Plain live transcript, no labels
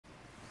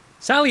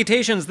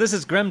Salutations, this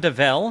is Grem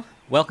Devel.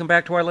 Welcome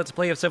back to our Let's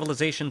Play of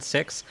Civilization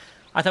 6.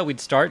 I thought we'd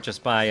start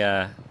just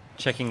by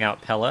checking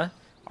out Pella,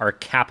 our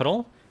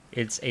capital.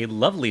 It's a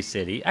lovely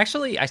city.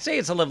 Actually, I say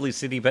it's a lovely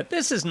city, but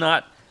this is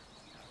not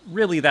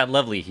really that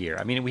lovely here.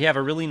 I mean, we have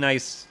a really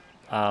nice,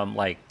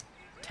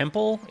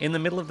 temple in the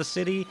middle of the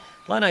city,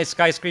 a lot of nice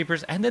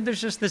skyscrapers, and then there's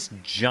just this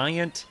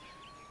giant,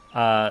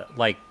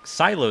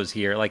 silos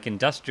here, like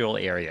industrial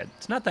area.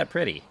 It's not that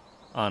pretty,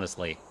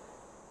 honestly.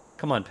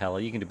 Come on, Pella,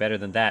 you can do better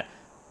than that.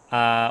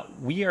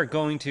 We are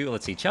going to,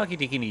 let's see,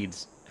 Chalkidiki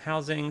needs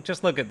housing.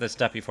 Just look at this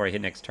stuff before I hit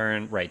next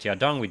turn. Right,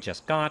 Jiaodong we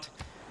just got.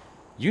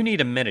 You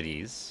need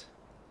amenities.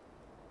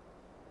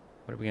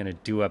 What are we going to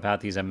do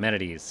about these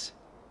amenities?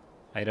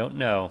 I don't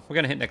know. We're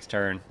going to hit next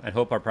turn. I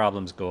hope our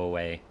problems go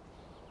away.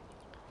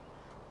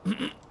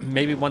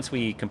 Maybe once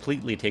we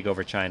completely take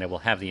over China, we'll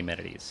have the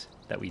amenities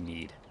that we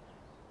need.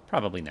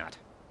 Probably not.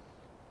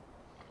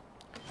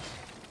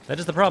 That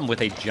is the problem with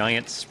a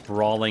giant,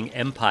 sprawling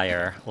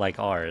empire like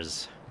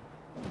ours.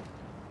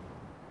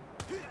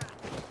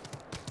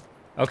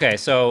 Okay,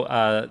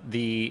 so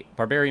the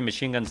barbarian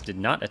machine guns did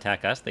not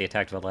attack us. They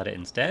attacked Valletta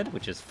instead,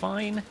 which is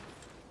fine.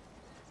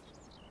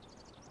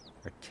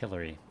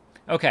 Artillery.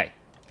 Okay,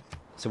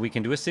 so we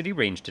can do a city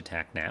ranged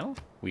attack now.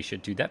 We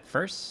should do that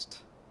first.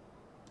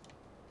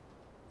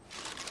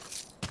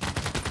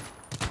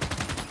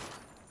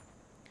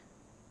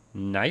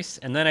 Nice,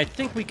 and then I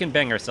think we can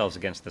bang ourselves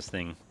against this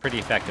thing pretty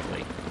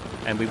effectively.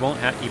 And we won't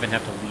even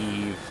have to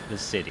leave the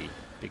city,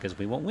 because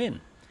we won't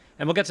win.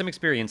 And we'll get some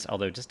experience,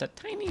 although just a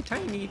tiny,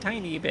 tiny,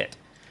 tiny bit.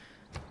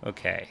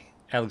 Okay,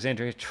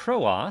 Alexandria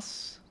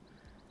Troas.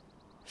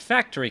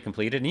 Factory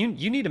completed, and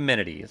you need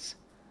amenities.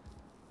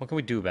 What can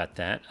we do about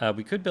that?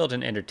 We could build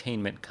an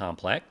entertainment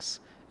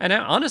complex. And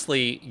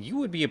honestly, you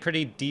would be a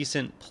pretty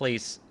decent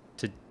place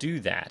to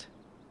do that.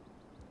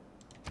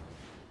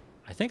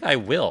 I think I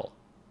will.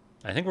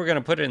 I think we're going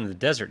to put it in the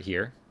desert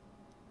here.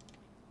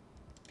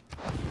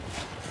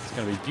 It's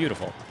going to be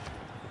beautiful.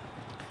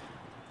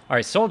 All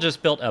right, Seoul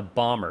just built a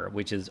bomber,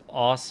 which is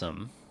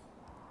awesome.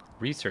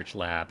 Research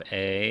lab,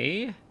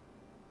 eh?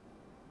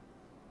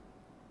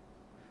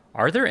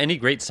 Are there any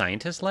great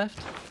scientists left?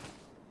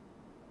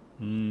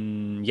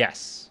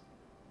 Yes.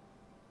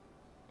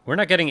 We're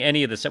not getting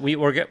any of the stuff.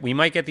 We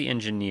might get the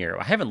engineer.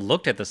 I haven't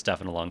looked at this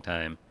stuff in a long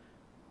time.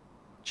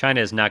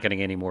 China is not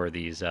getting any more of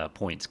these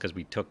points because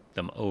we took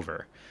them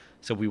over.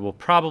 So we will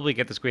probably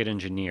get this great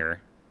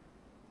engineer.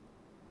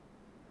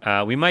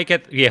 We might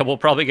get, yeah, we'll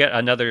probably get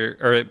another,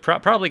 or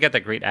probably get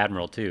that great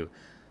admiral too.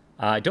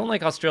 I don't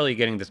like Australia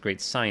getting this great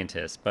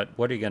scientist, but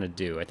what are you going to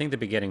do? I think they'll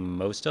be getting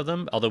most of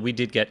them, although we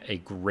did get a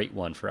great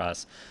one for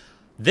us.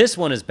 This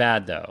one is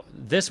bad, though.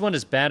 This one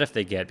is bad if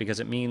they get,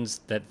 because it means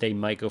that they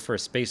might go for a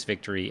space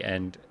victory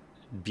and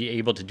be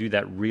able to do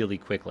that really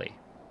quickly.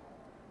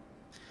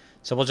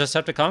 So we'll just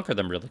have to conquer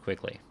them really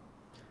quickly.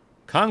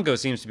 Congo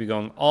seems to be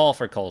going all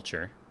for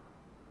culture.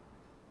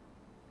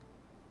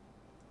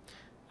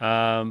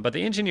 But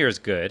the engineer is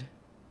good.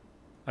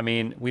 I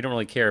mean, we don't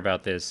really care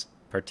about this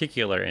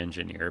particular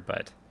engineer,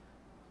 but...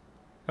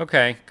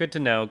 Okay, good to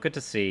know, good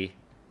to see.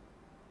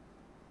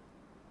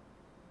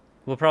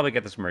 We'll probably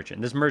get this merchant.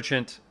 This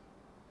merchant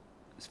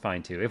is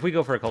fine, too, if we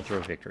go for a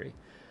cultural victory.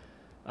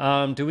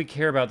 Do we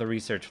care about the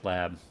research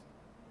lab?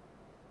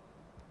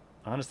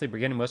 Honestly, we're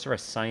getting most of our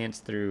science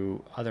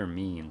through other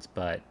means,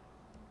 but...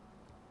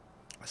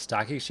 a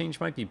stock exchange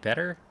might be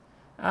better?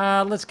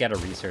 Let's get a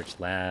research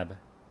lab.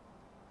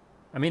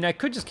 I mean, I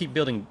could just keep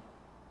building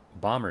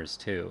bombers,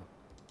 too.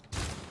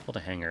 Build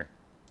a hangar.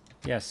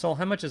 Yeah, Seoul,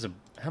 how much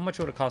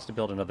would it cost to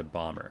build another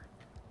bomber?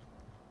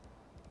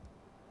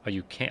 Oh,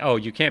 you can't. Oh,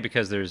 you can't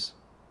because there's...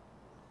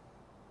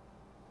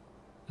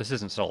 This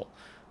isn't Seoul.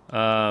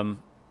 Come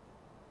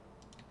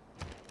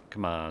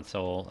on,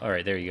 Seoul. All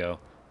right, there you go.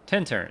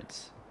 10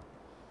 turns.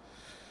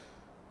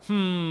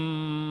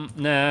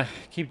 Nah,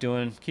 keep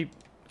doing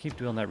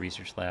that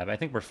research lab. I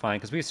think we're fine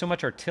because we have so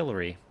much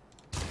artillery.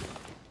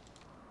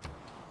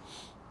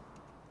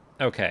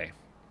 Okay,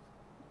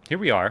 here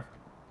we are.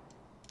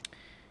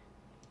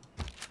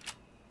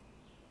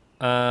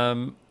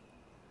 Hold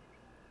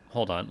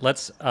on.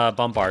 Let's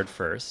bombard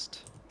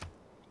first.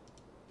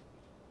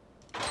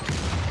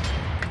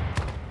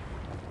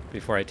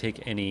 Before I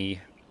take any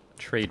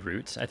trade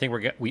routes. I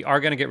think we are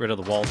going to get rid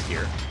of the walls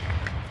here.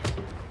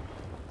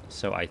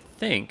 So I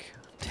think,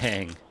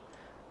 dang,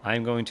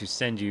 I'm going to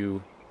send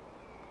you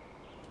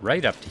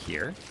right up to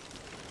here.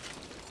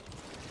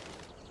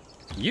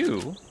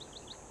 You...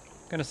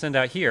 gonna send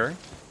out here,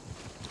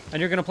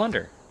 and you're gonna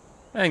plunder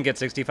and get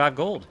 65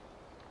 gold.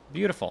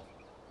 Beautiful.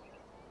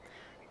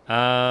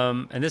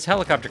 And this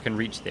helicopter can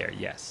reach there.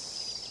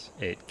 Yes,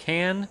 it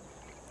can,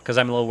 because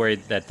I'm a little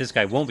worried that this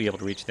guy won't be able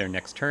to reach there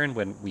next turn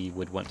when we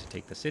would want to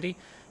take the city.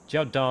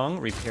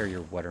 Jiaodong, repair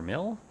your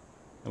watermill,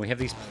 and we have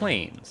these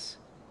planes.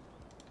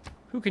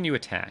 Who can you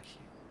attack?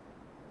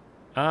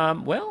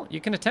 Well, you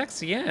can attack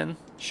Xi'an,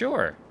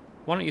 sure.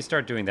 Why don't you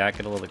start doing that,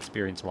 get a little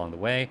experience along the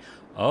way.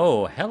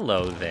 Oh,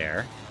 hello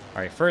there.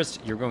 All right,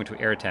 first, you're going to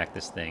air attack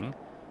this thing.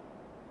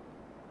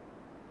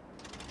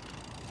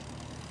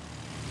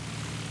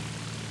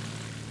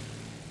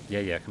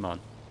 Yeah, come on.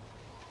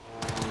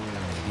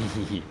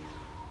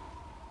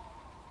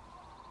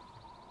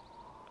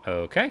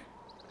 Okay.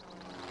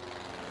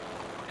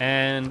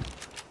 And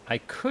I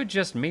could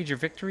just major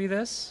victory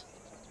this,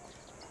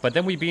 but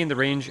then we'd be in the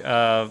range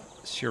of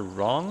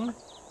Shirong.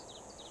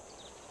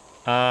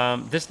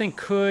 This thing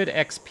could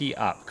XP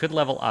up, could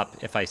level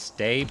up if I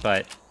stay,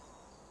 but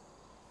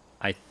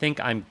I think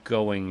I'm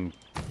going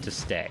to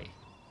stay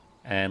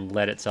and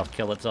let itself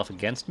kill itself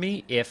against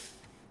me if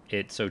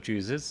it so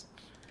chooses.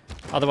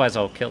 Otherwise,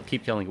 I'll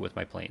keep killing it with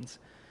my planes.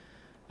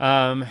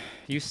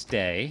 You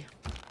stay.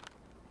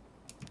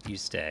 You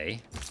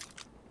stay.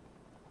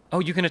 Oh,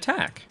 you can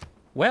attack.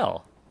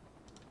 Well,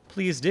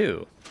 please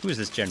do. Who is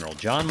this general?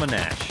 John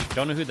Monash.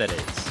 Don't know who that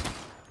is.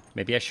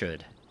 Maybe I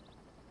should.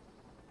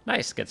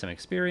 Nice, get some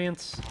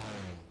experience.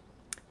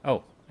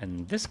 Oh,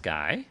 and this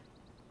guy.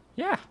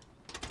 Yeah,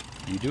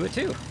 you do it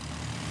too.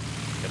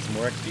 Get some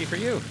more XP for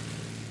you.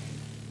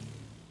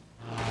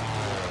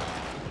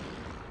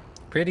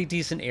 Pretty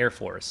decent Air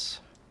Force.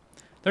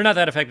 They're not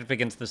that effective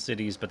against the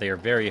cities, but they are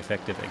very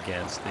effective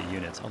against the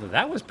units. Although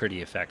that was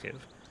pretty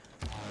effective.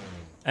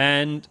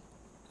 And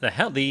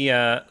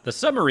the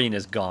submarine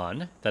is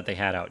gone that they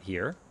had out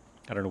here.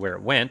 I don't know where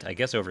it went. I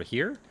guess over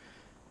here.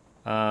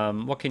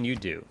 What can you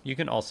do? You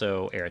can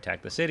also air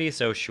attack the city,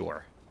 so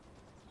sure.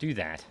 Do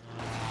that.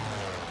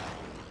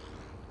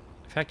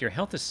 In fact, your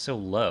health is so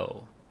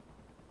low.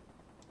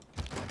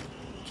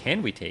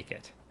 Can we take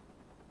it?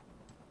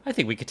 I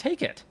think we could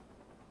take it.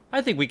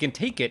 I think we can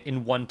take it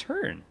in one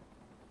turn.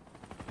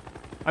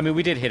 I mean,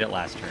 we did hit it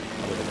last turn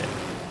a little bit.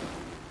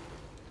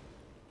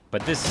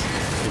 But this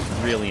is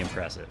really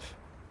impressive.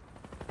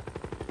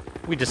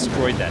 We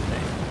destroyed that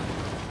thing.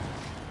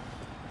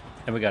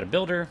 And we got a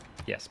builder.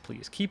 Yes,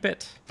 please keep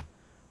it.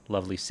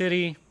 Lovely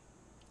city.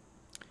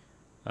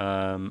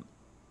 We'll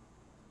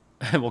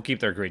keep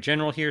their great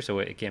general here, so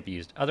it can't be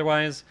used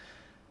otherwise.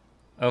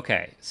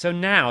 Okay, so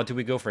now do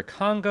we go for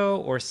Congo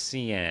or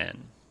Xi'an?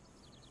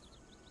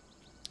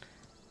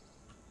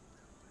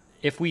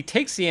 If we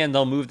take Xi'an,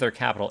 they'll move their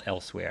capital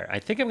elsewhere. I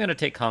think I'm going to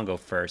take Congo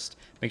first.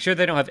 Make sure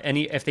they don't have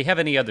any... If they have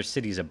any other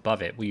cities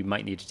above it, we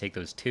might need to take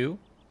those too.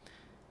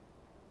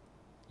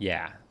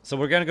 Yeah. So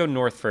we're going to go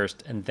north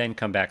first and then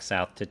come back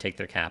south to take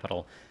their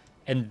capital.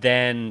 And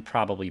then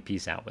probably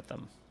peace out with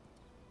them.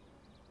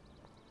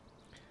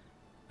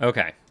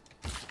 Okay.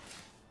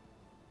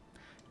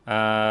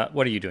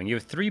 What are you doing? You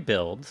have 3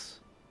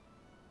 builds.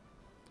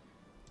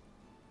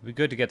 It'd be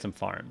good to get some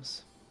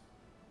farms.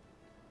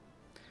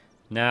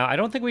 Now, I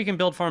don't think we can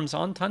build farms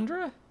on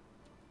Tundra.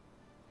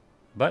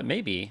 But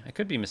maybe. I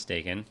could be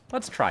mistaken.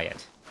 Let's try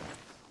it.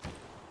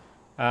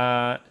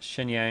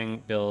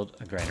 Shenyang, build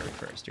a granary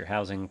first. Your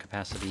housing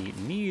capacity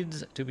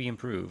needs to be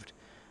improved.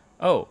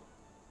 Oh.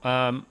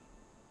 Right.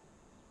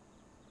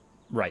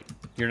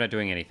 You're not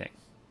doing anything.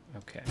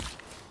 Okay.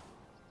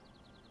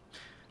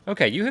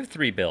 Okay, you have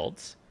 3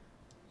 builds.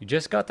 You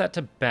just got that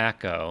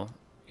tobacco.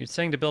 You're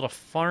saying to build a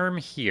farm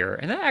here.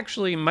 And that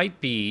actually might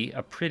be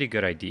a pretty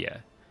good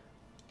idea.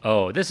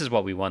 Oh, this is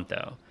what we want,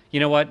 though. You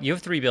know what? You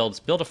have 3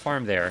 builds. Build a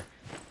farm there,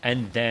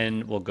 and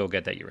then we'll go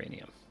get that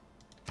uranium.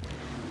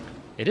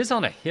 It is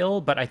on a hill,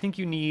 but I think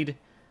you need...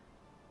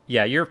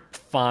 Yeah, you're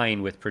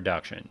fine with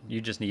production. You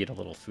just need a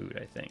little food,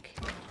 I think.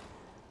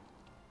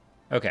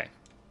 Okay.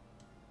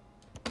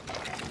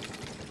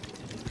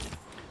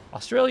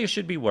 Australia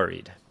should be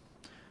worried.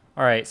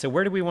 All right, so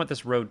where do we want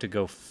this road to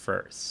go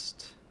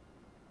first?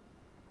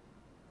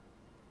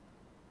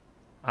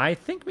 I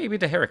think maybe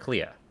to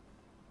Heraclea.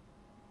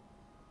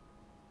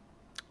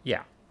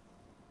 Yeah.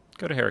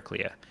 Go to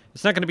Heraclea.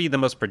 It's not going to be the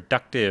most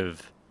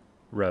productive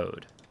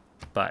road,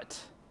 but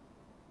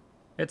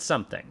it's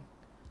something.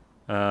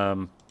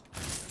 And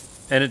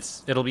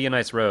it'll be a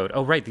nice road.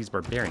 Oh, right, these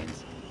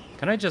barbarians.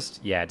 Can I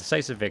just... Yeah,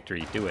 decisive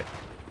victory. Do it.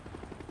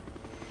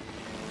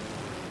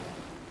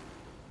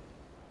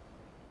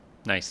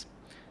 Nice.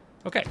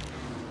 Okay.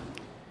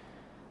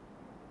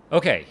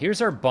 Okay,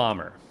 here's our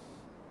bomber.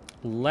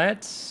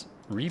 Let's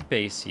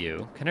rebase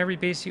you. Can I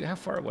rebase you? How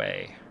far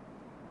away?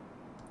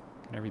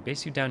 Can I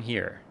rebase you down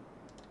here?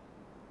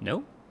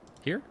 No?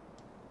 Here?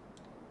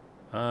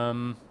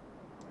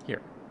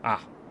 Here.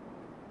 Ah.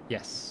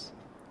 Yes.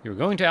 You're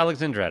going to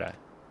Alexandretta.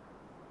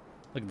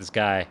 Look at this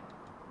guy.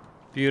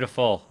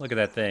 Beautiful. Look at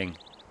that thing.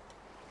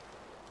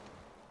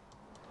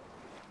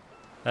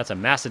 That's a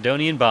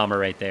Macedonian bomber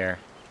right there.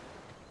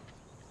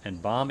 And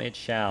bomb it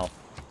shall.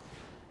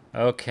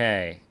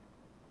 Okay.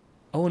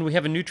 Oh, and we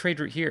have a new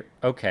trade route here.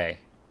 Okay.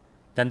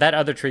 Then that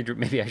other trade route,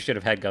 maybe I should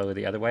have had go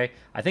the other way.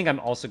 I think I'm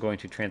also going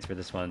to transfer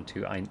this one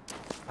to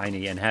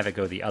Aini and have it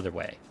go the other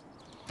way.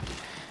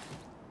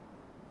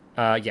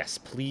 Yes,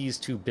 please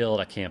to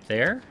build a camp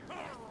there.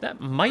 That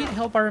might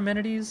help our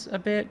amenities a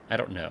bit. I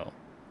don't know.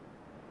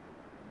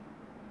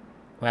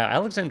 Wow,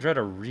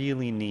 Alexandretta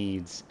really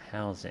needs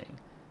housing.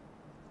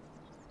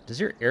 Does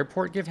your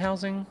airport give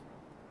housing?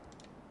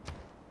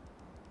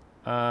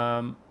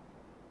 I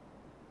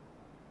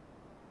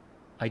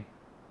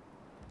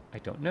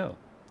don't know.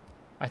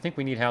 I think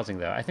we need housing,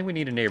 though. I think we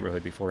need a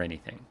neighborhood before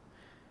anything.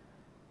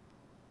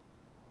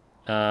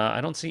 I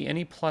don't see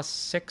any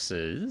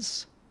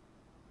 +6s.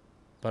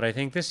 But I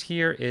think this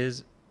here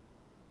is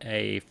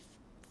a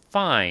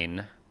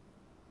fine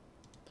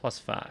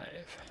 +5.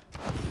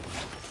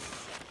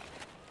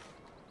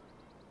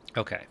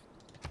 Okay.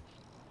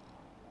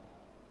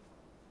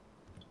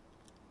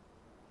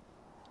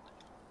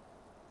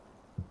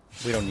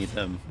 We don't need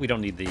them. We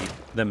don't need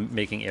them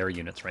making air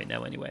units right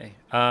now anyway.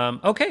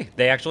 Okay,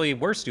 they actually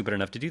were stupid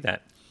enough to do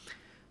that.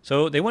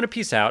 So they want to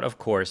peace out, of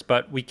course,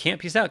 but we can't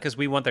peace out because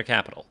we want their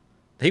capital.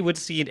 They would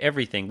cede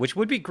everything, which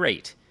would be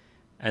great.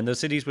 And those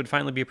cities would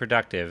finally be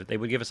productive. They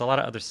would give us a lot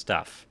of other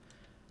stuff.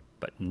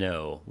 But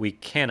no, we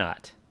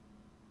cannot.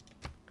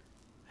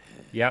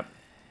 Yep,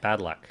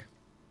 bad luck.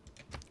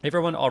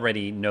 Everyone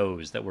already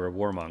knows that we're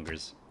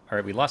warmongers. All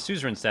right, we lost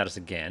suzerain status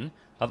again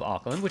of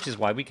Auckland, which is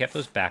why we kept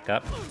those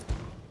backup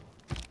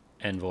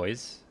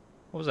envoys.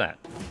 What was that?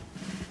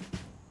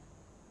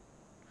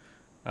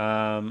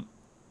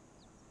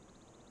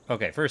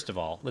 Okay, first of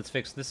all, let's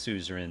fix the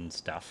suzerain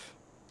stuff.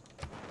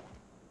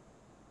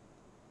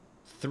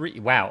 3.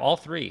 Wow, all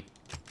 3.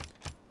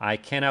 I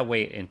cannot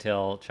wait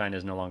until China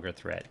is no longer a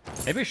threat.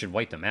 Maybe I should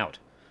wipe them out.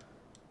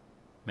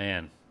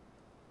 Man.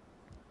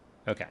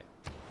 Okay.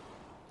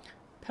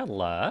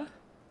 Pella.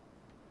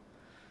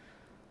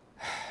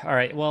 All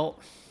right, well,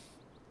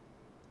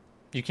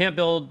 you can't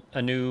build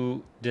a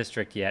new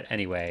district yet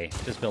anyway.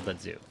 Just build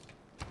that zoo.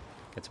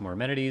 Get some more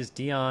amenities.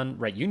 Dion.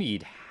 Right, you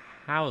need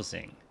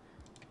housing.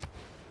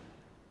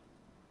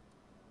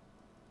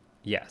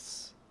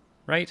 Yes.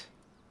 Right?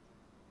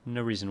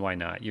 No reason why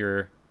not.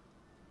 You're...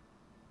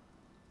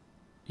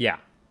 Yeah.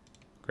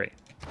 Great.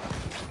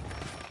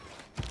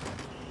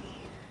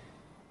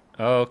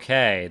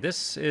 Okay,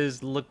 this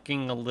is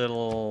looking a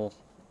little...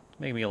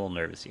 making me a little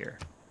nervous here.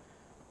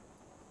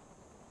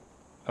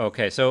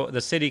 Okay, so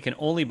the city can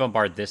only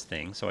bombard this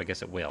thing, so I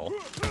guess it will.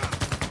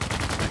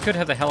 I could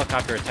have the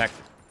helicopter attack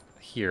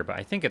here, but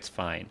I think it's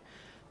fine.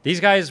 These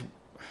guys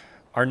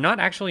are not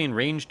actually in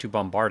range to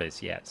bombard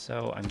us yet,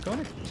 so I'm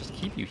going to just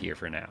keep you here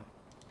for now.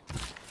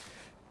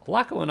 A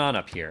lot going on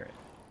up here.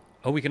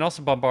 Oh, we can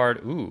also bombard...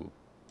 Ooh.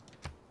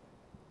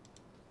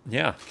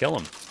 Yeah, kill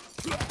him.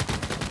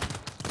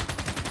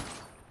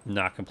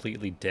 Not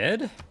completely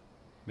dead.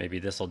 Maybe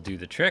this will do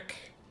the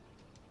trick.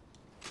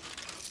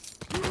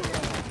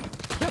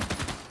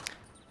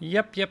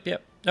 Yep.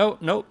 Oh,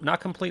 nope, not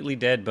completely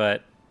dead,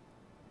 but...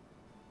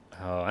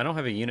 Oh, I don't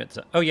have a unit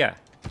to... Oh, yeah.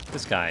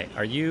 This guy.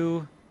 Are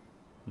you...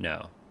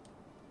 No.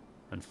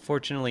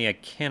 Unfortunately, I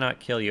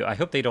cannot kill you. I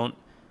hope they don't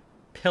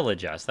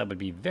pillage us. That would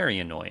be very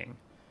annoying.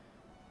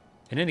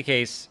 In any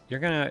case, you're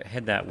going to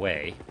head that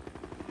way.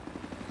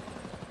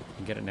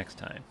 And get it next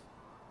time.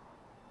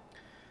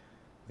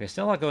 Okay,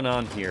 still a lot going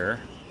on here.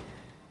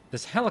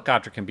 This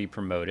helicopter can be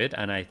promoted,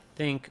 and I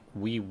think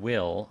we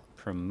will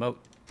promote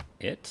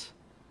it.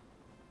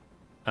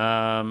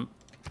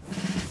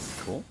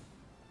 Cool.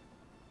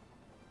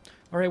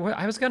 All right, well,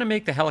 I was going to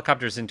make the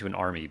helicopters into an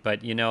army,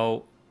 but, you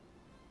know,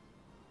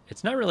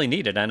 it's not really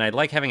needed, and I'd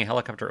like having a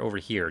helicopter over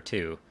here,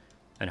 too,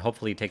 and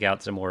hopefully take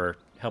out some more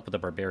help with the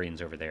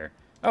barbarians over there.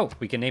 Oh,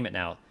 we can name it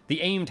now.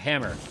 The Aimed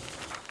Hammer.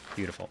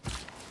 Beautiful.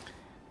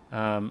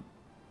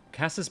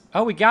 Casus...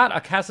 Oh, we got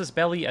a Casus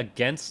Belli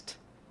against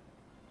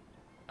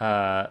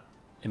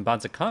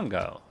Mbanza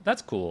Congo.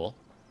 That's cool.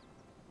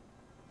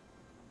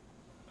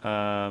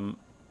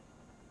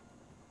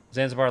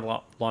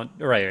 Zanzibar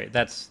right,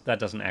 that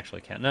doesn't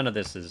actually count. None of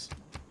this is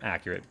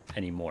accurate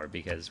anymore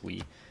because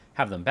we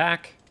have them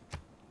back.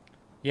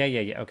 Yeah.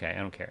 Okay, I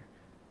don't care.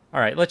 All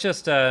right, let's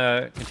just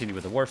continue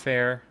with the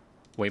warfare.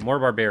 Wait, more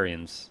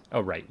barbarians.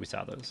 Oh, right, we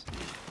saw those.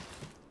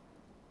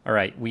 All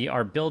right, we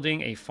are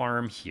building a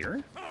farm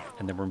here,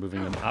 and then we're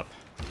moving them up.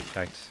 In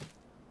fact,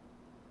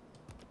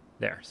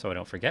 there, so I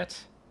don't forget.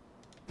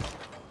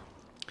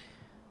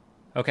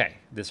 Okay,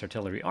 this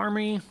artillery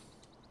army.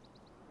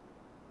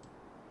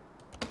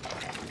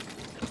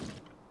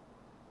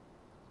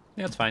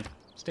 Yeah, it's fine.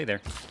 Stay there.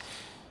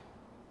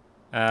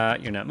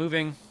 You're not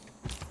moving.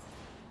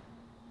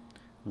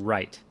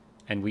 Right.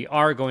 And we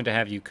are going to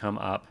have you come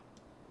up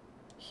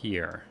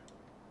here.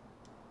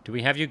 Do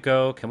we have you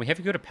go... Can we have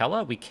you go to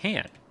Pella? We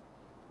can.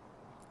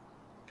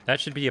 That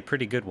should be a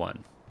pretty good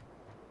one.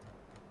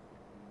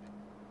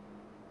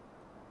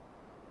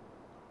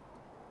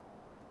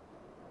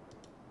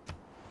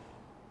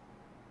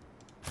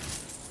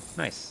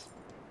 Nice.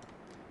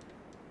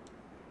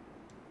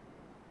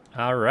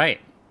 All right.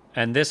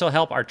 And this will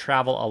help our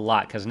travel a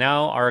lot, because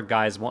now our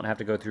guys won't have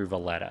to go through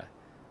Valletta.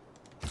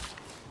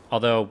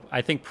 Although,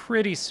 I think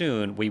pretty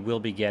soon we will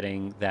be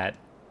getting that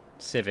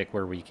civic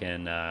where we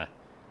can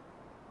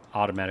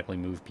automatically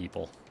move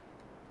people.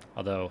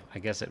 Although, I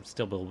guess it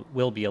still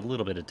will be a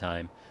little bit of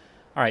time.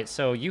 All right,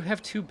 so you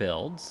have 2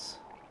 builds.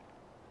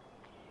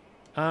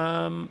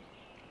 What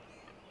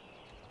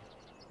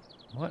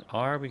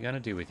are we going to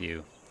do with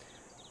you?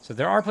 So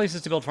there are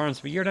places to build farms,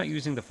 but you're not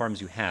using the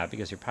farms you have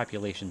because your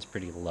population's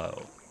pretty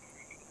low.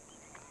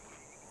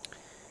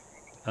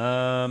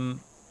 I'll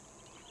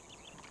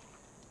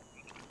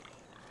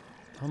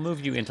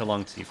move you into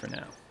Longxi for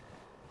now.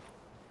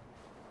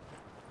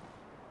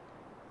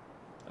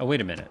 Oh, wait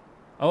a minute.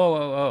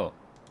 Oh.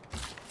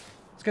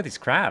 Let's get these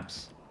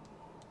crabs.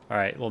 All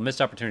right, well,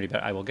 missed opportunity,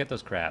 but I will get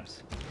those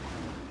crabs.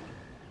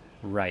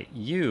 Right,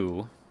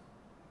 you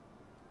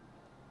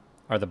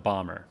are the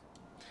bomber.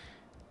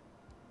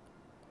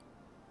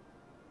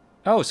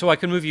 Oh, so I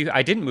can move you.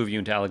 I didn't move you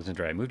into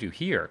Alexandria. I moved you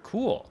here.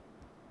 Cool.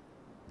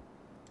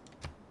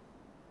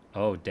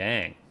 Oh,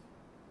 dang.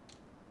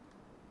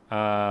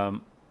 I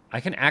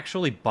can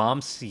actually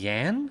bomb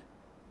Cian?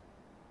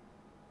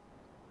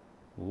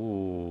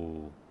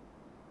 Ooh.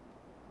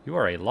 You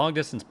are a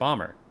long-distance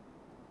bomber.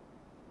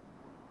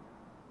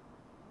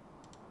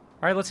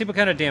 All right, let's see what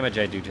kind of damage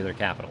I do to their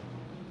capital.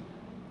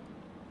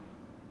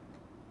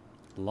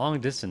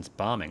 Long-distance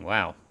bombing.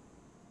 Wow.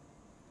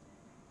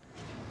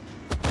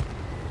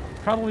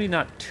 Probably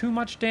not too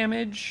much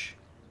damage,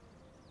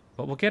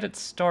 but we'll get it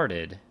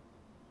started. All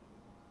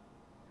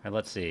right,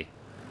 let's see.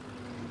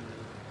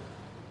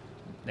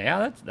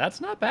 Yeah,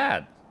 that's not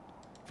bad.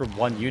 For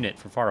one unit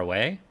from far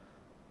away.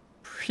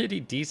 Pretty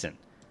decent.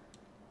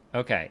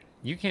 Okay,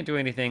 you can't do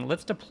anything.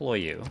 Let's deploy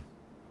you.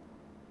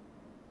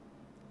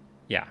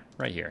 Yeah,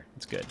 right here.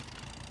 It's good.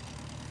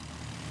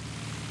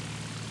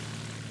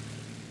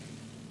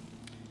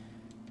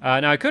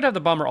 Now, I could have the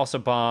bomber also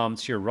bomb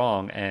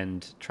Wrong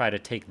and try to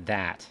take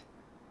that.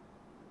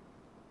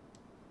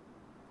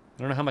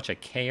 I don't know how much I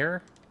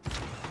care.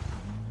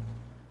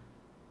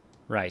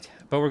 Right,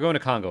 but we're going to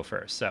Congo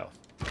first, so.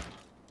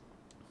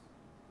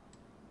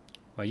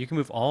 Well, you can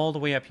move all the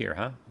way up here,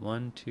 huh?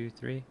 1, 2,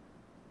 3.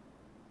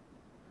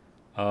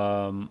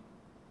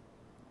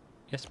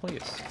 Yes,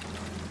 please.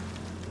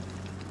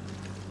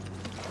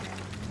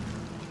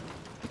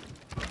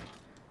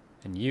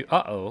 And you,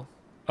 uh-oh.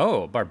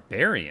 Oh,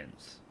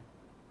 barbarians.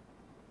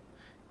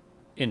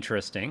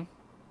 Interesting.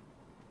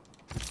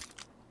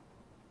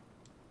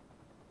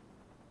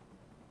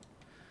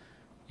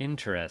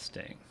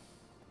 Interesting.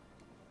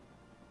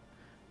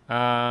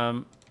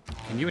 Can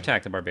you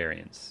attack the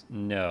barbarians?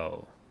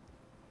 No.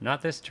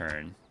 Not this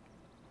turn.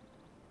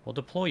 We'll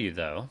deploy you,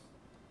 though.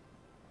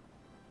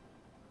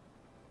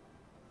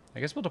 I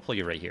guess we'll deploy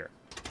you right here.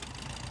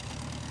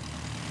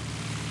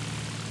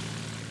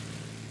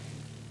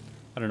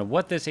 I don't know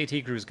what this AT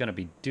crew is going to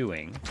be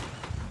doing.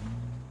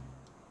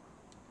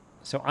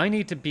 So I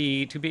need to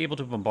be able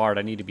to bombard,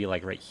 I need to be,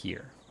 like, right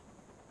here.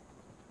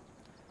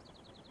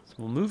 So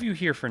we'll move you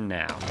here for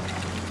now.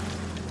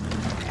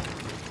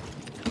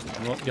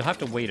 Well, you'll have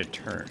to wait a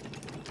turn.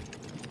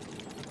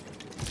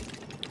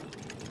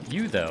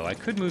 You, though, I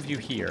could move you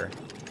here.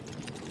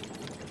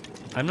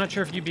 I'm not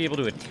sure if you'd be able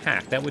to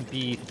attack. That would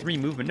be 3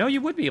 movement. No, you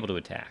would be able to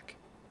attack.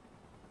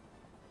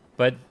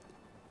 But,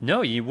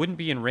 no, you wouldn't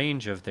be in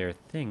range of their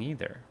thing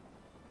either.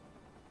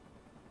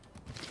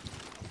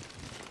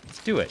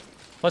 Let's do it.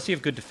 Plus, you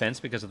have good defense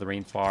because of the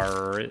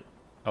rainfall.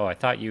 Oh, I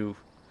thought you...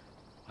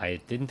 I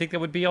didn't think that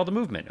would be all the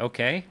movement.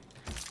 Okay.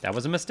 That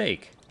was a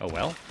mistake. Oh,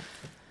 well.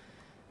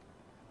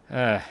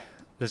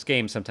 This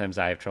game, sometimes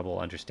I have trouble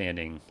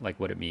understanding, like,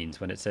 what it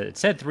means when it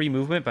said 3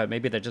 movement, but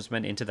maybe that just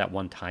went into that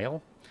one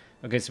tile.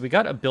 Okay, so we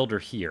got a builder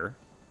here.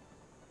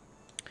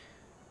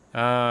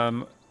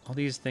 All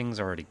these things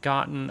already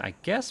gotten. I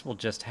guess we'll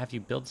just have you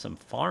build some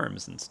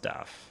farms and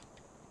stuff.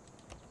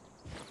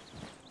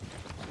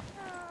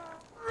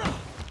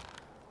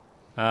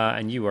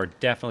 And you are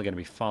definitely going to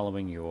be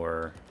following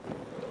your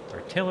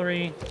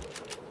artillery.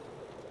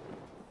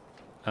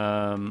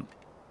 Yep,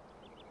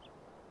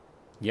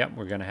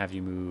 we're going to have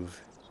you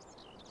move.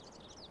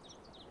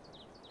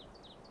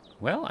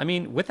 Well, I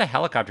mean, with the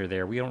helicopter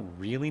there, we don't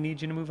really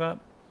need you to move up.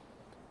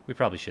 We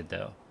probably should,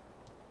 though.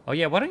 Oh,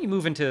 yeah, why don't you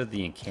move into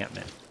the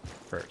encampment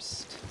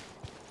first?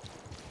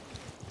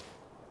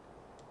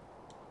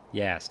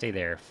 Yeah, stay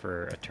there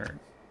for a turn.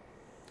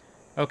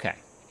 Okay.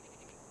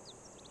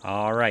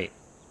 All right.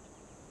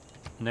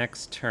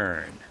 Next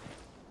turn.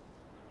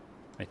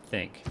 I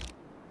think.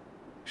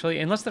 Actually,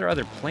 unless there are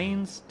other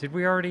planes, did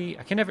we already...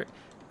 I can never...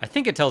 I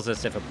think it tells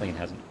us if a plane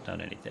hasn't done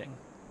anything.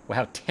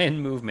 Wow, 10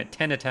 movement,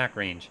 10 attack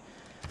range.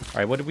 All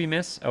right, what did we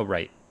miss? Oh,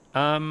 right.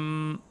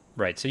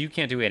 Right, so you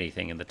can't do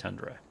anything in the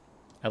tundra.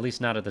 At least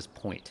not at this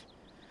point.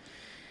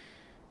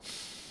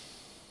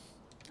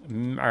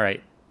 All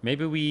right,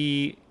 maybe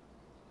we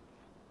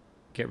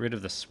get rid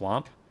of the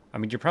swamp. I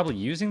mean, you're probably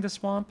using the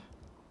swamp.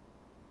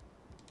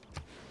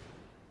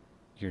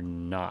 You're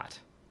not.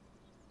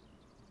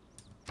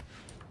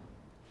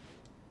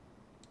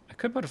 I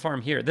could put a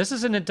farm here. This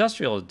is an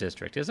industrial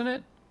district, isn't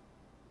it?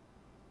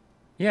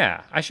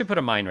 Yeah, I should put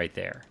a mine right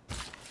there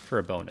for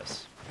a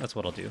bonus. That's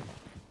what I'll do.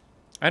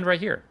 And right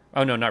here.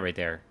 Oh, no, not right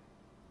there.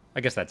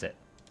 I guess that's it.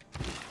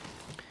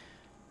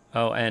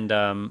 Oh,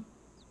 and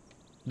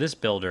this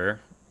builder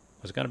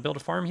was going to build a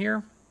farm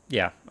here?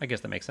 Yeah, I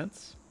guess that makes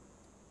sense.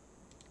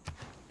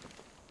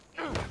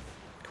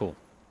 Cool.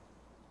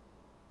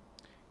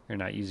 You're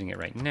not using it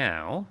right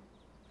now.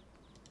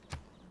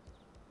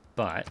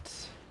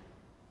 But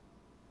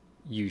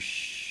you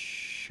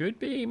should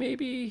be,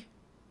 maybe?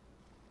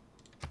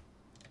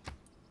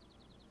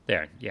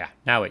 There, yeah.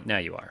 Now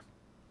you are.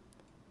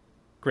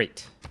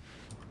 Great.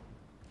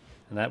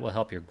 And that will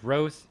help your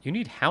growth. You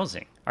need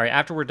housing. All right,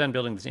 after we're done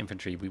building this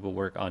infantry, we will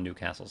work on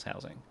Newcastle's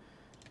housing.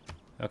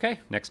 Okay,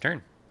 next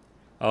turn.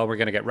 Oh, we're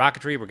going to get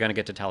rocketry. We're going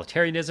to get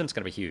totalitarianism. It's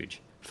going to be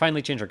huge.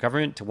 Finally change our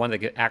government to one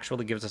that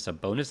actually gives us a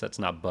bonus that's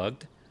not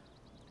bugged.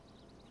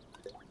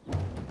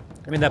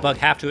 I mean, that bug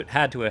had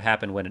to have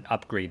happened when it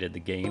upgraded the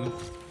game,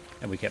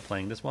 and we kept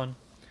playing this one.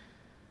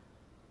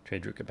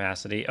 Trade route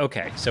capacity.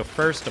 Okay, so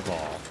first of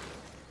all,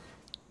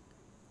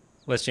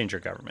 let's change our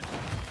government.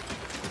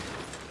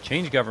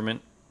 Change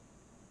government.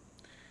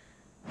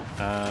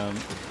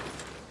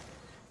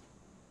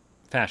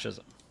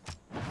 Fascism.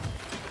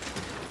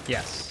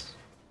 Yes.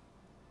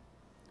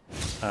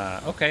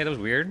 Okay, that was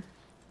weird.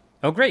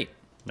 Oh, great.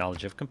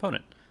 Knowledge of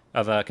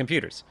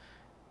computers.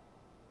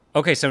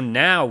 Okay, so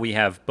now we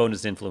have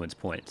bonus influence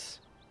points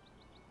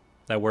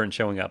that weren't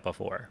showing up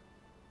before.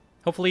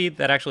 Hopefully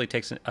that actually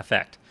takes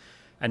effect.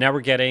 And now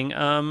we're getting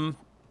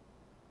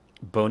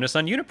bonus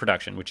on unit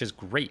production, which is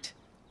great.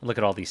 Look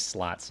at all these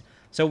slots.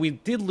 So we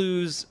did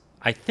lose,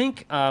 I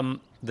think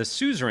the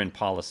suzerain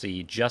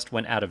policy just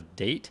went out of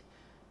date.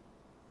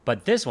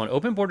 But this one,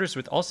 open borders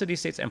with all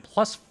city-states and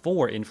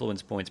 +4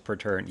 influence points per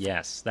turn.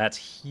 Yes, that's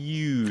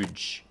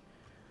huge.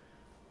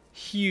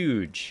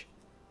 Huge.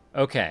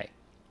 Okay.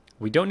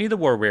 We don't need the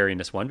war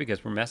weariness one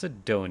because we're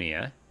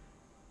Macedonia.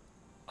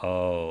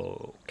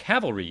 Oh,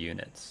 cavalry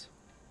units.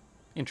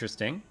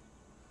 Interesting.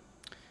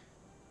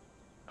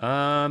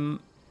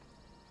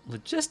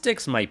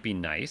 Logistics might be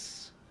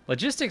nice.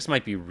 Logistics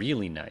might be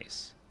really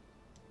nice.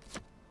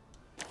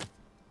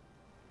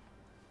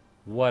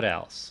 What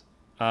else?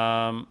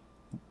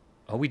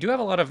 Oh, we do have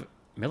a lot of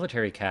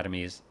military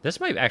academies. This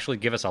might actually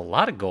give us a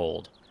lot of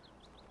gold.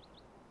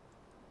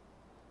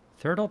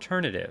 Third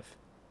alternative.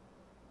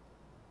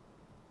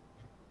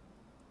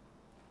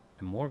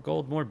 And more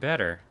gold, more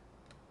better.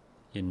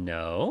 You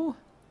know?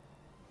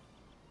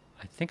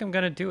 I think I'm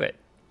going to do it.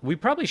 We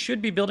probably should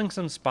be building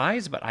some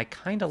spies, but I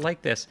kind of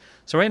like this.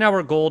 So right now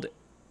we're gold.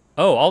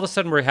 Oh, all of a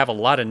sudden we have a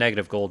lot of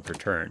negative gold per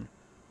turn.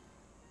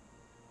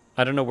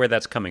 I don't know where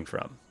that's coming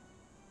from.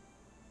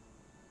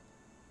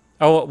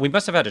 Oh, we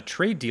must have had a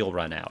trade deal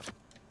run out.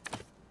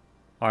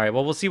 All right,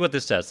 well, we'll see what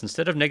this does.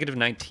 Instead of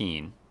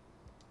 -19,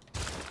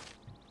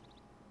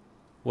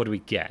 what do we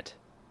get?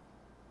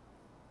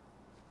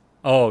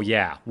 Oh,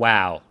 yeah.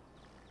 Wow.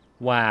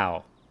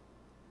 Wow.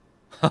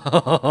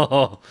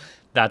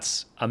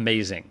 That's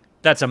amazing.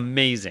 That's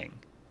amazing.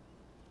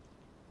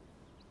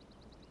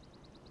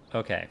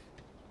 Okay.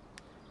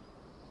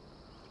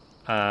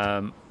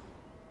 All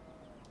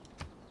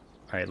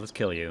right, let's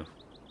kill you.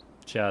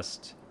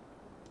 Just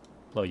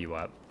blow you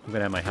up. I'm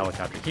gonna have my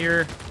helicopter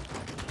here.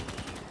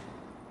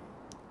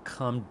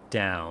 Come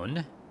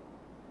down.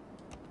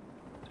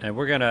 And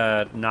we're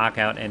gonna knock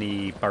out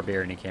any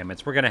barbarian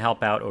encampments. We're gonna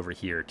help out over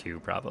here too,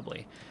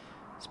 probably.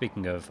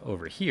 Speaking of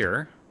over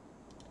here,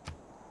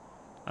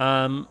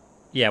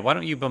 yeah, why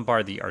don't you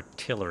bombard the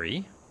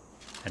artillery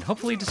and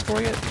hopefully destroy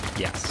it?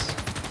 Yes.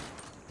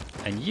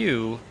 And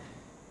you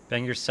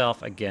bang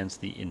yourself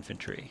against the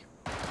infantry.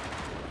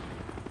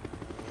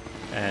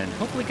 And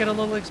hopefully get a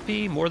little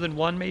XP, more than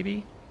one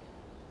maybe?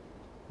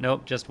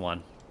 Nope, just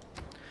one.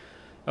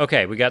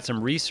 Okay, we got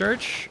some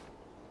research.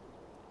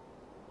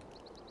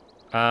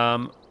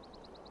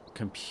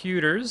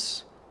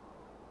 Computers.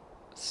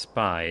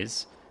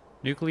 Spies.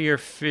 Nuclear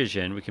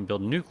fission. We can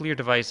build nuclear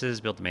devices,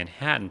 build the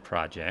Manhattan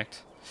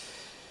Project.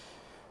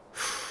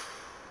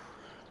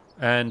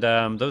 And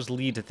those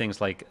lead to things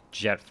like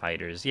jet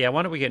fighters. Yeah,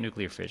 why don't we get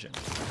nuclear fission?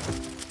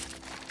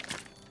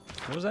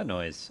 What was that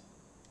noise?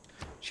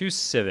 Choose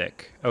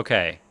civic.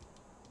 Okay.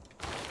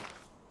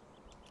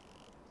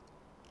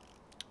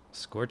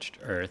 Scorched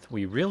earth.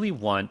 We really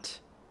want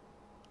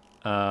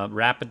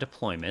rapid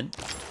deployment.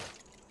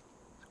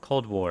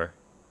 Cold War.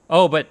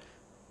 Oh, but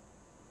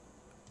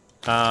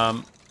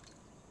all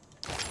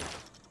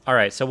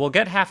right, so we'll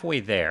get halfway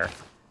there.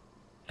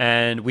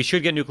 And we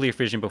should get nuclear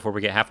fission before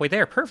we get halfway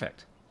there.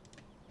 Perfect.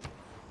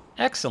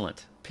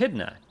 Excellent.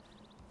 Pydna.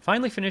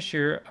 Finally finish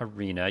your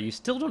arena. You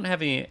still don't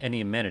have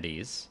any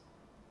amenities.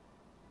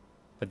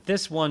 But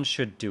this one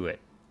should do it.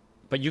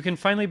 But you can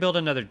finally build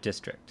another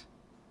district.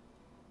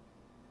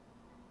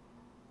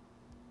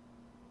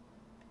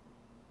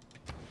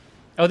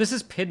 Oh, this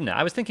is Pydna.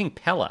 I was thinking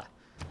Pella.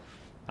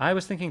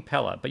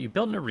 But you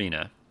built an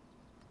arena.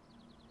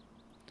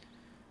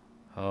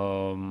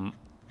 How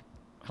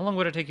long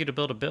would it take you to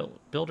build a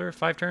builder?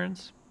 5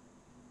 turns?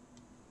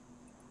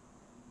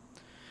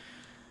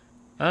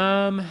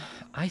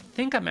 I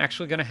think I'm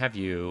actually going to have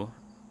you...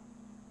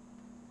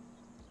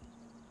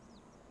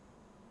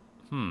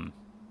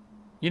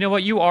 You know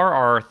what? You are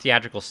our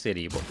theatrical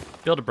city. We'll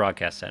build a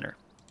broadcast center.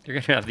 You're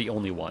going to have the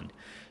only one.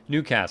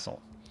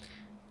 Newcastle.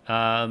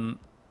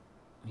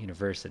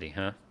 University,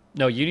 huh?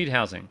 No, you need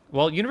housing.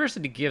 Well,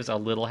 university gives a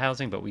little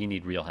housing, but we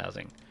need real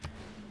housing.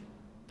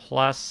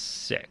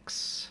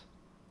 +6.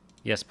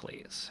 Yes,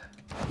 please.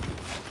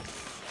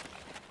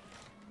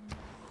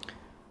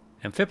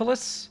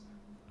 Amphipolis.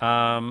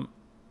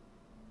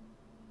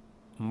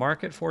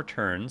 Market 4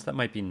 turns. That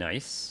might be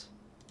nice.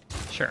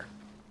 Sure.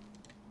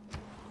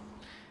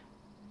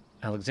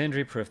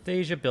 Alexandria,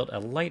 Prothesia built a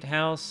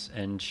lighthouse,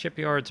 and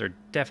shipyards are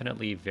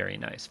definitely very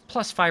nice.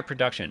 +5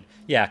 production.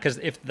 Yeah, because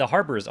if the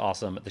harbor is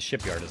awesome, the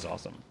shipyard is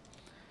awesome.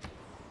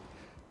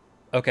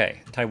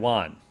 Okay,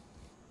 Taiwan.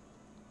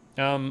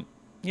 Yeah,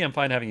 I'm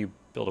fine having you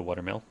build a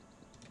watermill.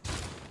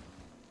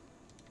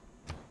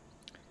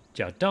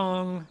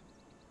 Jiaodong.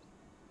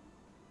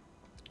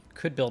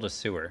 Could build a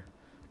sewer.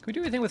 Can we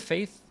do anything with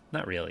faith?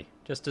 Not really.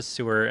 Just a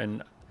sewer,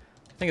 and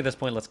I think at this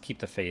point, let's keep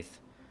the faith.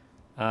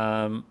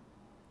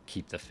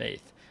 Keep the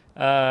faith.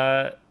 What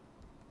are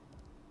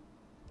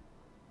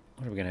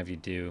we going to have you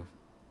do?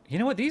 You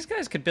know what? These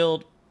guys could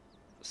build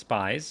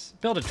spies.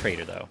 Build a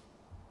trader, though.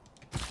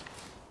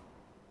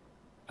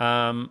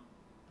 No,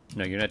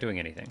 you're not doing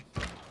anything.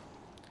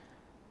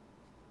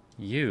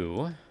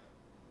 You...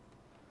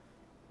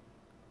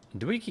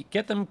 Do we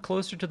get them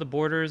closer to the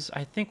borders?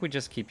 I think we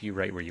just keep you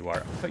right where you are.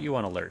 I'll put you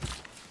on alert.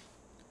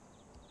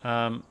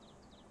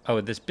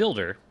 Oh, this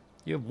builder.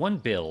 You have one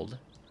build.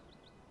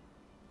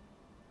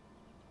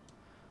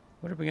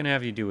 What are we going to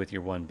have you do with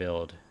your one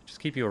build? Just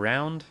keep you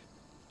around?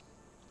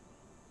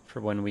 For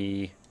when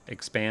we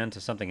expand to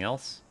something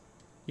else?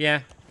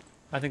 Yeah,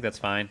 I think that's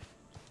fine.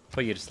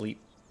 Put you to sleep.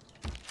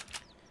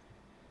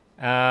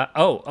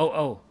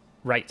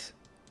 Right.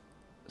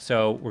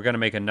 So we're going to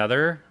make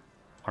another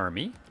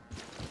army.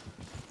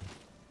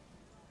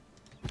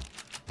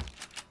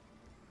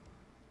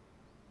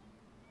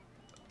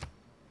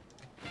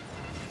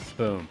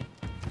 Boom.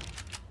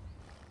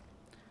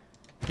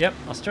 Yep,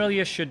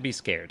 Australia should be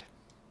scared.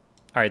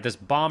 All right, this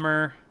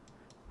bomber.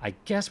 I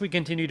guess we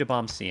continue to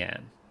bomb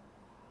Xi'an.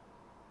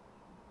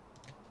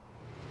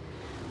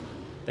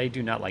 They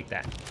do not like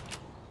that.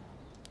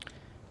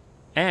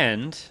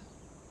 And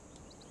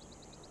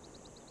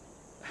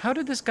how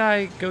did this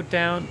guy go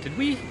down? Did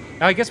we?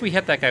 Oh, I guess we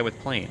hit that guy with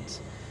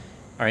planes.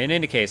 All right, in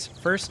any case,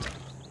 first...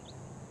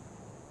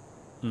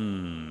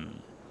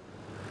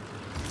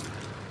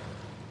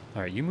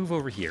 All right, you move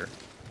over here.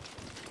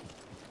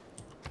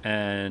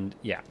 And,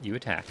 yeah, you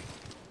attack.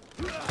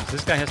 So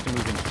this guy has to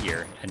move in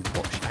here. And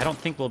I don't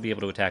think we'll be able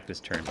to attack this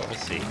turn, but we'll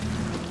see.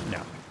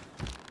 No.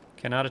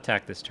 Cannot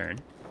attack this turn.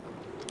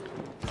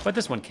 But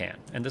this one can,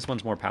 and this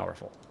one's more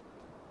powerful.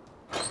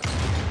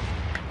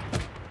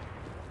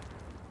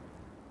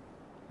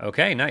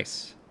 Okay,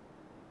 nice.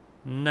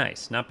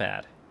 Nice, not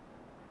bad.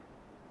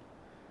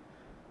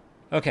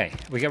 Okay,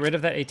 we got rid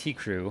of that AT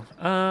crew.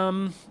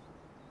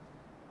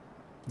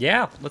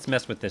 Yeah, let's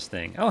mess with this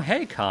thing. Oh,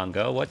 hey,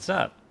 Congo, what's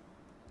up?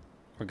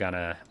 We're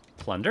gonna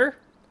plunder?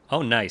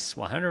 Oh, nice,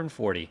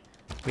 140.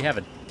 We have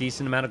a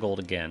decent amount of gold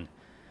again.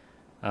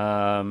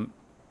 Now,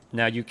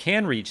 you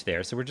can reach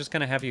there, so we're just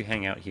gonna have you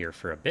hang out here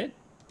for a bit.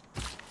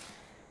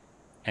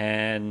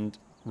 And,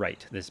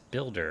 right, this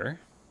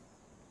builder...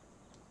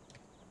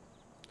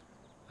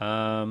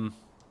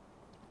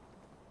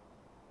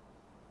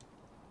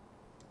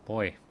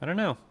 Boy, I don't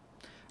know.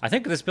 I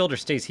think this builder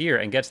stays here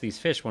and gets these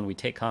fish when we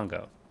take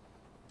Congo.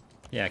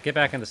 Yeah, get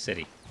back in the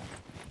city.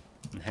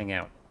 And hang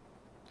out.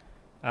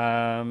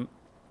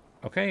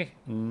 Okay,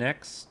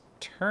 next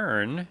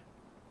turn.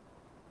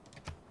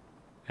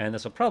 And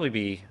this will probably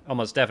be,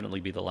 almost definitely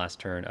be the last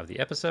turn of the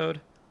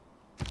episode.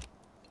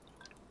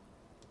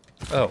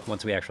 Oh,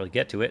 once we actually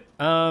get to it.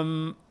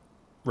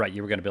 Right,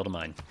 you were going to build a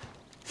mine.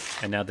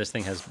 And now this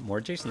thing has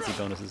more adjacency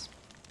bonuses.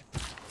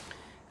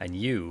 And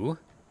you...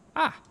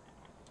 Ah!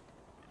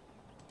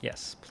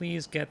 Yes,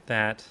 please get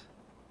that...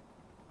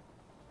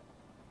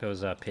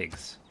 Those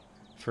pigs.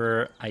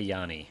 For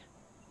Ayani.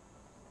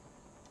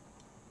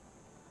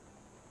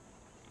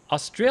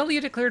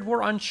 Australia declared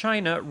war on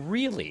China?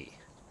 Really?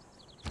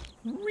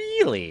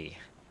 Really?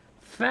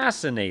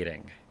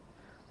 Fascinating.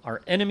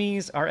 Our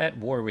enemies are at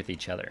war with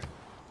each other.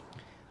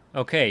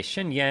 Okay,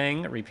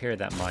 Shenyang, repair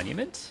that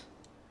monument.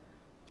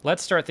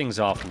 Let's start things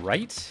off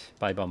right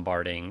by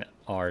bombarding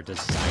our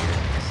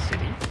desired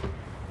city.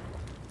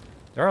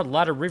 There are a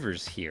lot of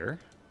rivers here,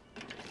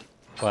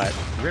 but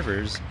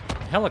rivers,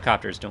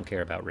 helicopters don't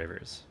care about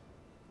rivers.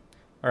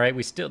 All right,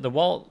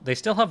 they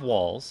still have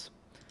walls.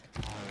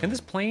 Can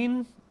this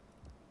plane?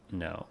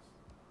 No.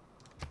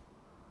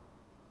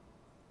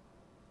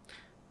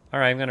 All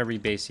right, I'm gonna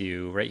rebase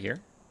you right here.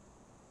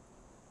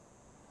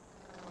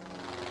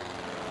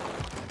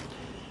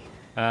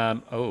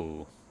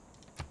 Oh,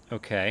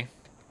 okay.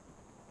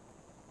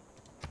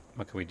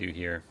 What can we do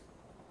here?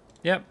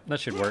 Yep, that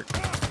should work.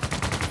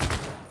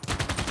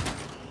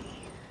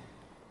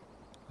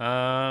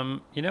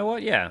 You know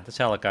what? Yeah, this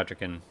helicopter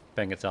can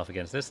bang itself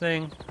against this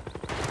thing.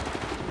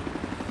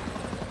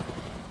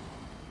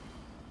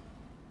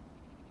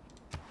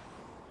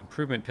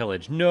 Improvement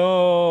pillage.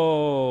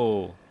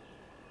 No!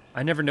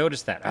 I never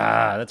noticed that.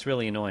 Ah, that's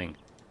really annoying.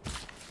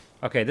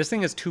 Okay, this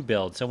thing has 2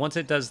 builds, so once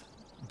it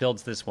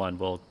builds this one,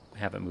 we'll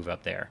have it move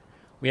up there.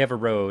 We have a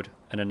road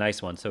and a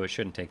nice one, so it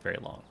shouldn't take very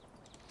long.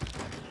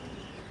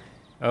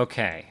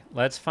 Okay,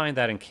 let's find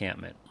that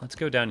encampment. Let's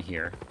go down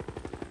here.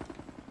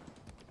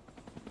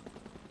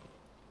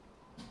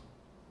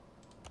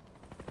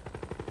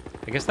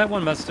 I guess that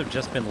one must have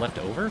just been left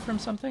over from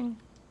something?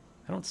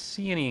 I don't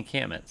see any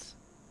encampments.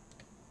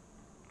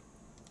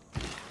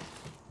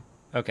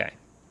 Okay.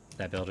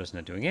 That builder's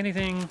not doing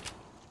anything.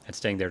 It's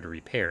staying there to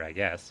repair, I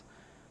guess.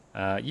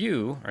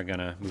 You are going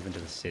to move into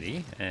the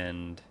city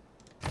and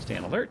stay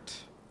on alert.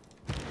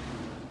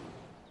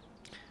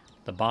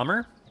 The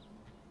bomber.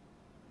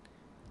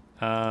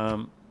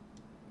 Can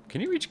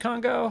you reach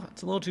Congo?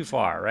 It's a little too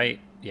far, right?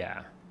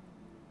 Yeah.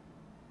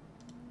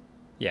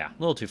 Yeah, a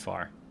little too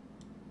far.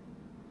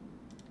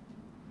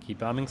 Keep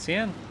bombing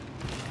Cien.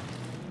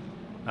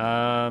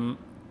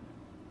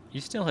 You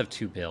still have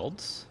 2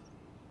 builds.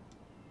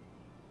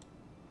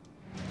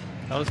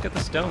 Oh, let's get the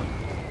stone.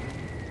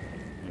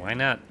 Why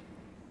not?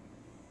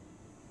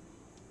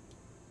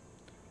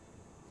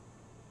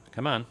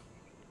 Come on.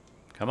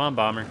 Come on,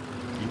 bomber.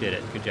 You did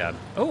it. Good job.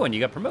 Oh, and you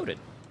got promoted.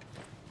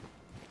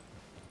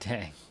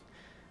 Dang.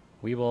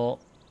 We will...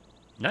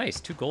 Nice.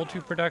 2 gold,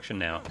 2 production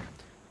now.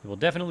 We will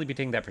definitely be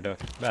taking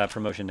that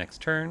promotion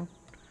next turn.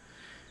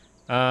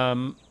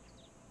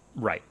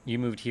 Right. You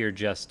moved here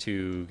just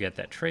to get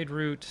that trade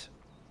route.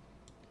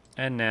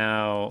 And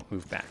now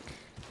move back.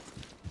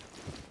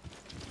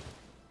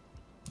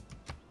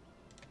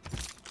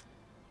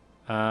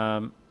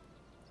 Hang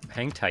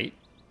tight.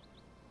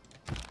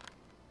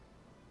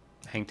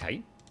 Hang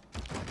tight.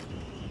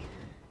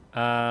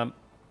 Oh,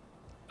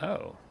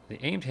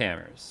 the aimed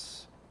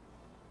hammers.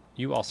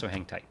 You also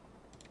hang tight.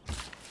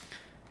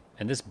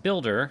 And this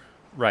builder,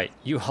 right,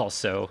 you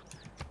also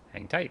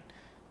hang tight.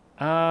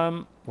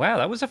 Wow,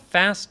 that was a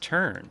fast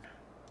turn.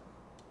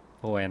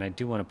 Boy, and I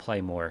do want to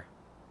play more.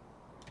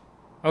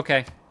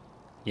 Okay.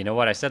 You know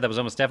what? I said that was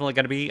almost definitely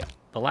going to be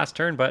the last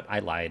turn, but I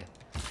lied.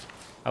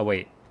 Oh,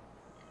 wait.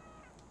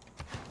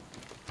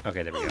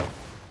 Okay, there we go.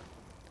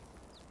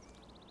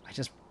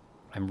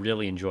 I'm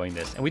really enjoying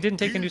this. And we didn't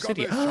take a new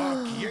city.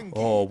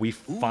 Oh, we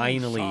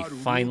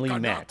finally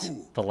met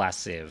the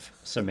last civ,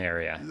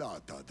 Samaria.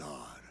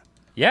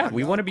 Yeah,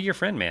 we want to be your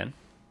friend, man.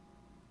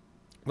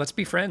 Let's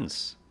be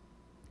friends.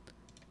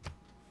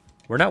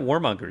 We're not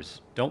warmongers.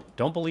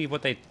 Don't believe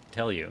what they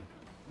tell you.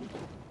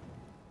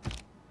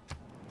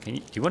 Do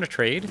you want to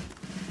trade?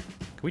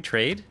 Can we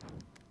trade? Do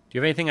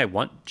you have anything I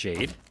want?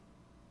 Jade?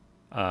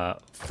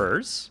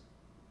 Furs?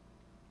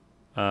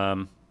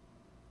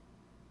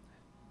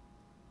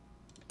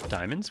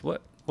 Diamonds?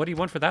 What do you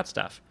want for that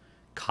stuff?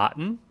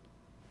 Cotton?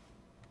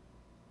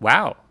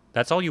 Wow,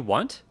 that's all you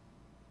want?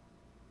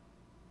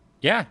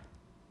 Yeah.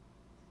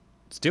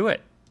 Let's do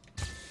it.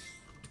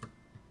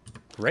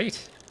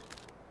 Great.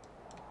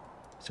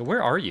 So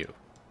where are you?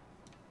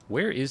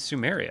 Where is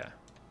Sumeria?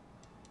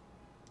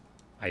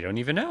 I don't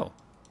even know.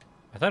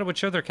 I thought it would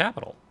show their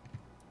capital.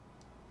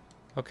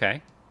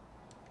 Okay.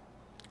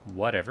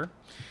 Whatever.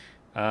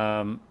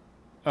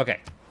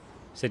 Okay.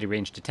 City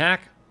ranged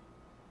attack.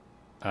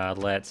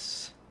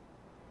 Let's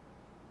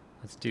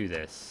do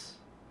this.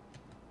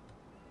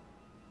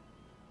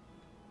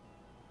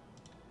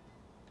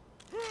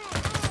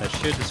 That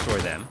should destroy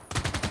them.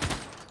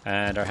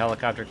 And our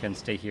helicopter can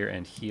stay here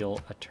and heal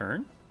a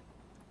turn.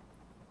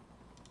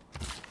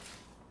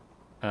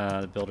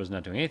 The builder's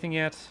not doing anything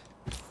yet.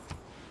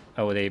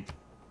 Oh,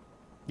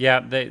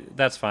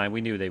 that's fine.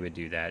 We knew they would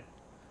do that.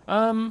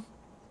 You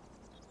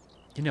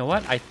know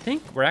what? I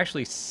think we're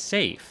actually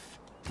safe.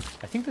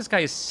 I think this guy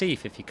is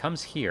safe if he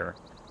comes here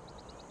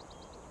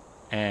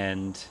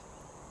and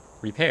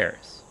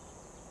repairs.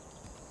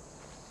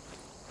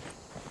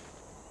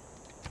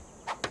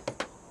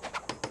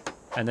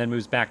 And then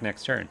moves back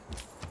next turn.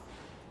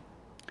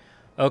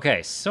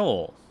 Okay,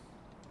 Seoul.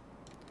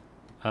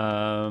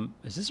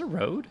 Is this a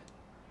road?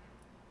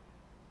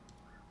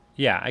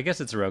 Yeah, I guess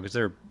it's a road because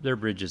there are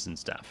bridges and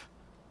stuff.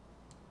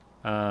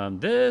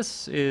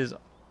 This is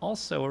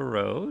also a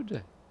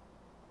road.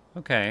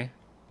 Okay.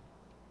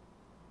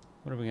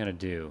 What are we gonna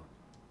do?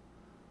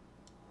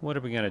 What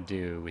are we gonna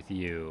do with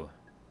you?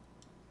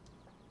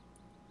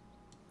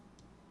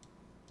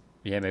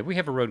 Yeah, maybe we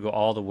have a road go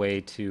all the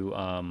way to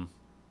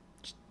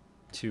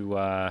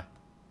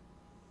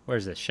where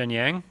is this?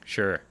 Shenyang?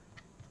 Sure.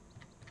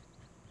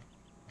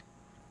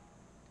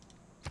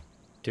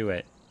 Do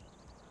it.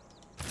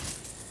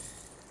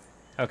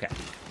 Okay.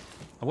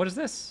 What is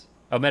this?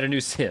 Oh, met a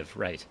new civ,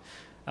 right.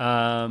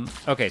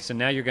 Okay, so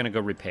now you're gonna go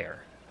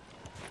repair.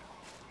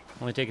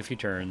 Only take a few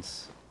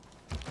turns.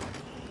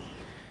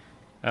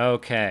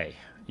 Okay,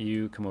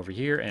 you come over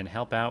here and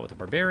help out with the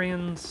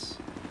barbarians.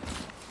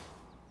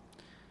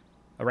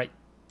 All right.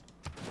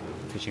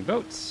 Fishing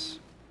boats.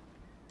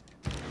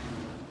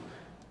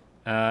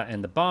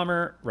 And the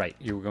bomber, right,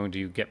 you're going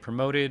to get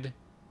promoted.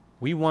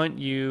 We want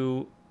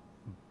you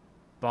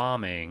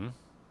bombing.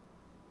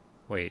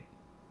 Wait.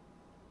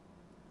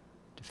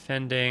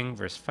 Defending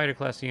versus fighter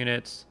class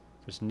units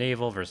versus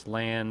naval versus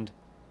land.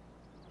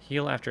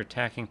 Heal after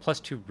attacking,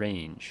 +2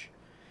 range.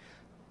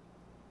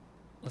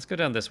 Let's go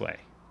down this way.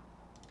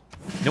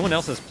 No one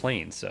else has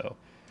planes, so...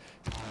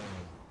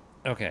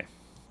 Okay.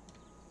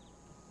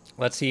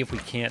 Let's see if we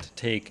can't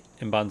take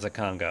Mbanza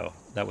Congo.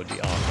 That would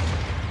be awesome.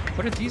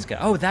 What are these guys?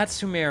 Oh,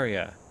 that's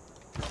Sumeria.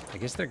 I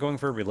guess they're going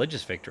for a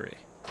religious victory.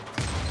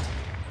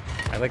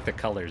 I like the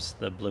colors,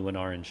 the blue and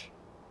orange.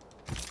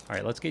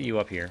 Alright, let's get you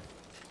up here.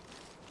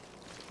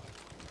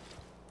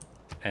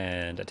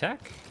 And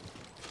attack.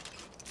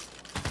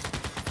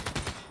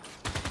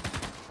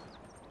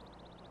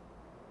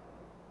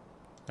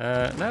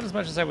 Not as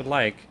much as I would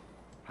like.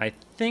 I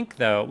think,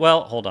 though...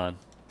 Well, hold on.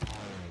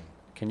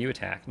 Can you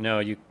attack? No,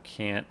 you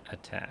can't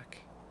attack.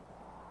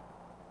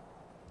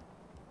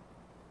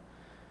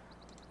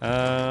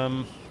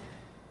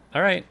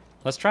 Alright,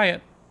 let's try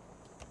it.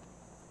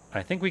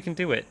 I think we can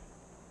do it.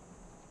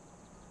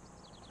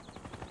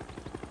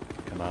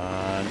 Come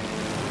on.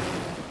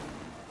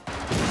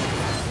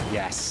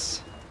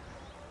 Yes.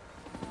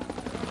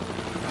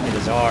 It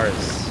is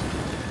ours.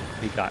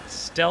 We got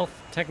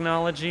stealth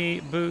technology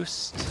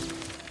boost.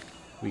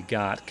 We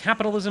got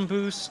capitalism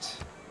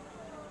boost.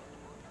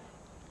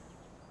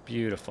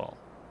 Beautiful.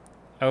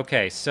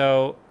 Okay,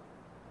 so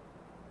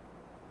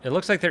it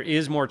looks like there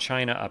is more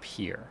China up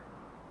here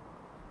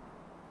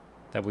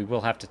that we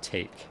will have to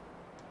take.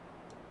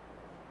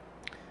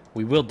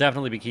 We will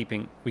definitely be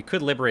keeping... We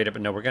could liberate it,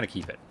 but no, we're going to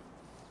keep it.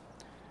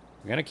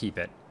 We're going to keep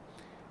it.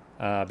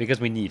 Because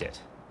we need it.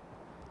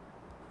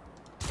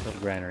 Little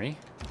granary.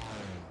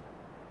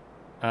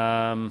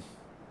 Alright,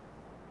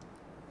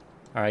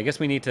 I guess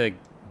we need to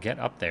get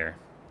up there.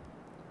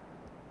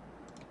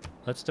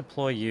 Let's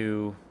deploy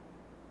you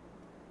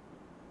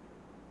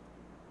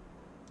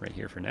right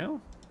here for now.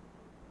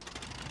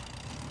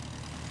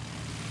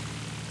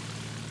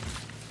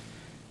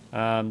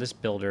 This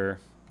builder...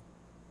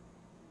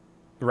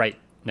 Right,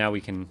 now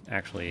we can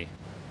actually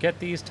get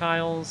these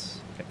tiles,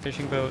 get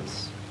fishing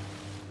boats.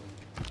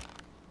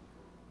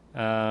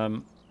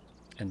 And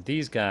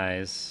these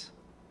guys...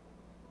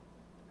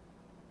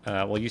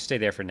 well, you stay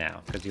there for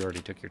now, because you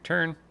already took your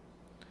turn.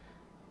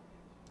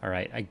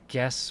 Alright, I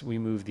guess we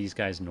move these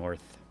guys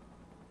north.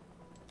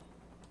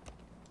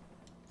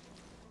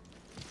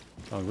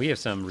 Oh, we have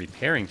some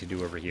repairing to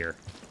do over here.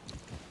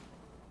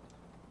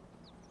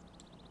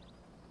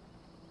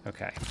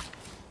 Okay.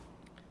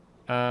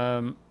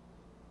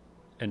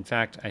 In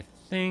fact, I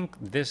think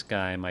this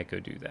guy might go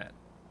do that.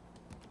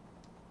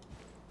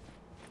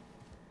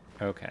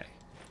 Okay.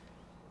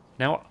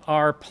 Now,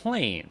 our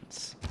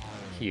planes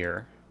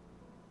here...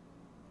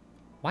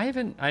 Why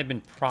haven't I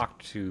been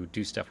procced to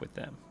do stuff with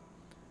them?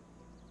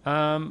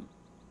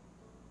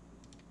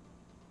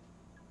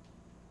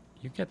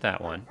 You get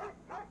that one.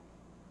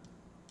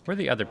 Where are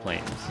the other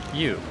planes?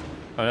 You.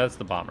 Oh, that's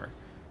the bomber.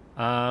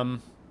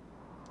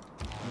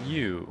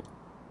 You.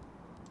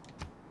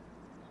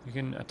 You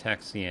can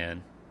attack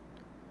Cian.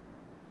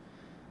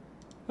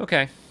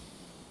 Okay.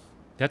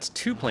 That's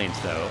 2 planes,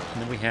 though.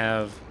 And then we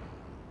have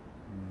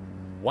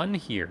 1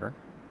 here.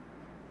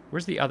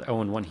 Where's the other?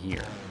 Oh, and 1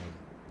 here.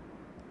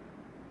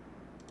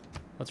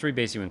 Let's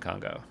rebase you in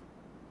Congo.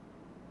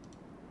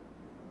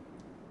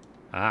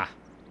 Ah.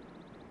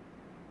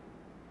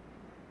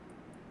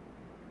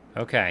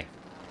 Okay.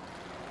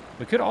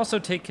 We could also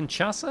take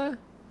Kinshasa. I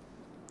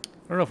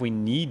don't know if we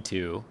need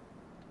to.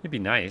 It'd be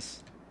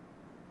nice.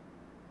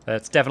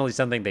 That's definitely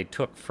something they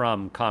took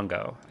from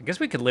Congo. I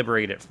guess we could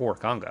liberate it for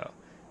Congo,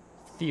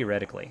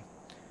 theoretically.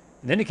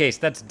 In any case,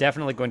 that's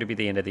definitely going to be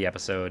the end of the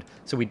episode.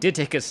 So we did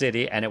take a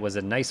city, and it was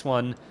a nice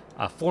one,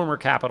 a former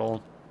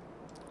capital,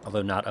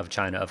 although not of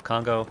China, of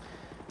Congo.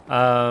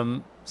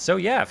 So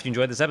yeah, if you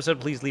enjoyed this episode,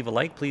 please leave a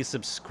like, please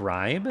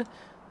subscribe,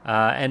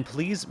 and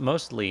please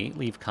mostly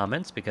leave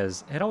comments,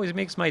 because it always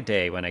makes my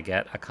day when I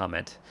get a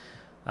comment.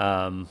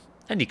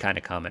 Any kind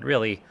of comment,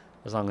 really,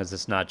 as long as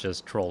it's not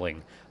just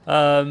trolling.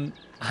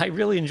 I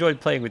really enjoyed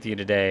playing with you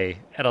today,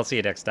 and I'll see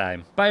you next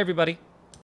time. Bye, everybody.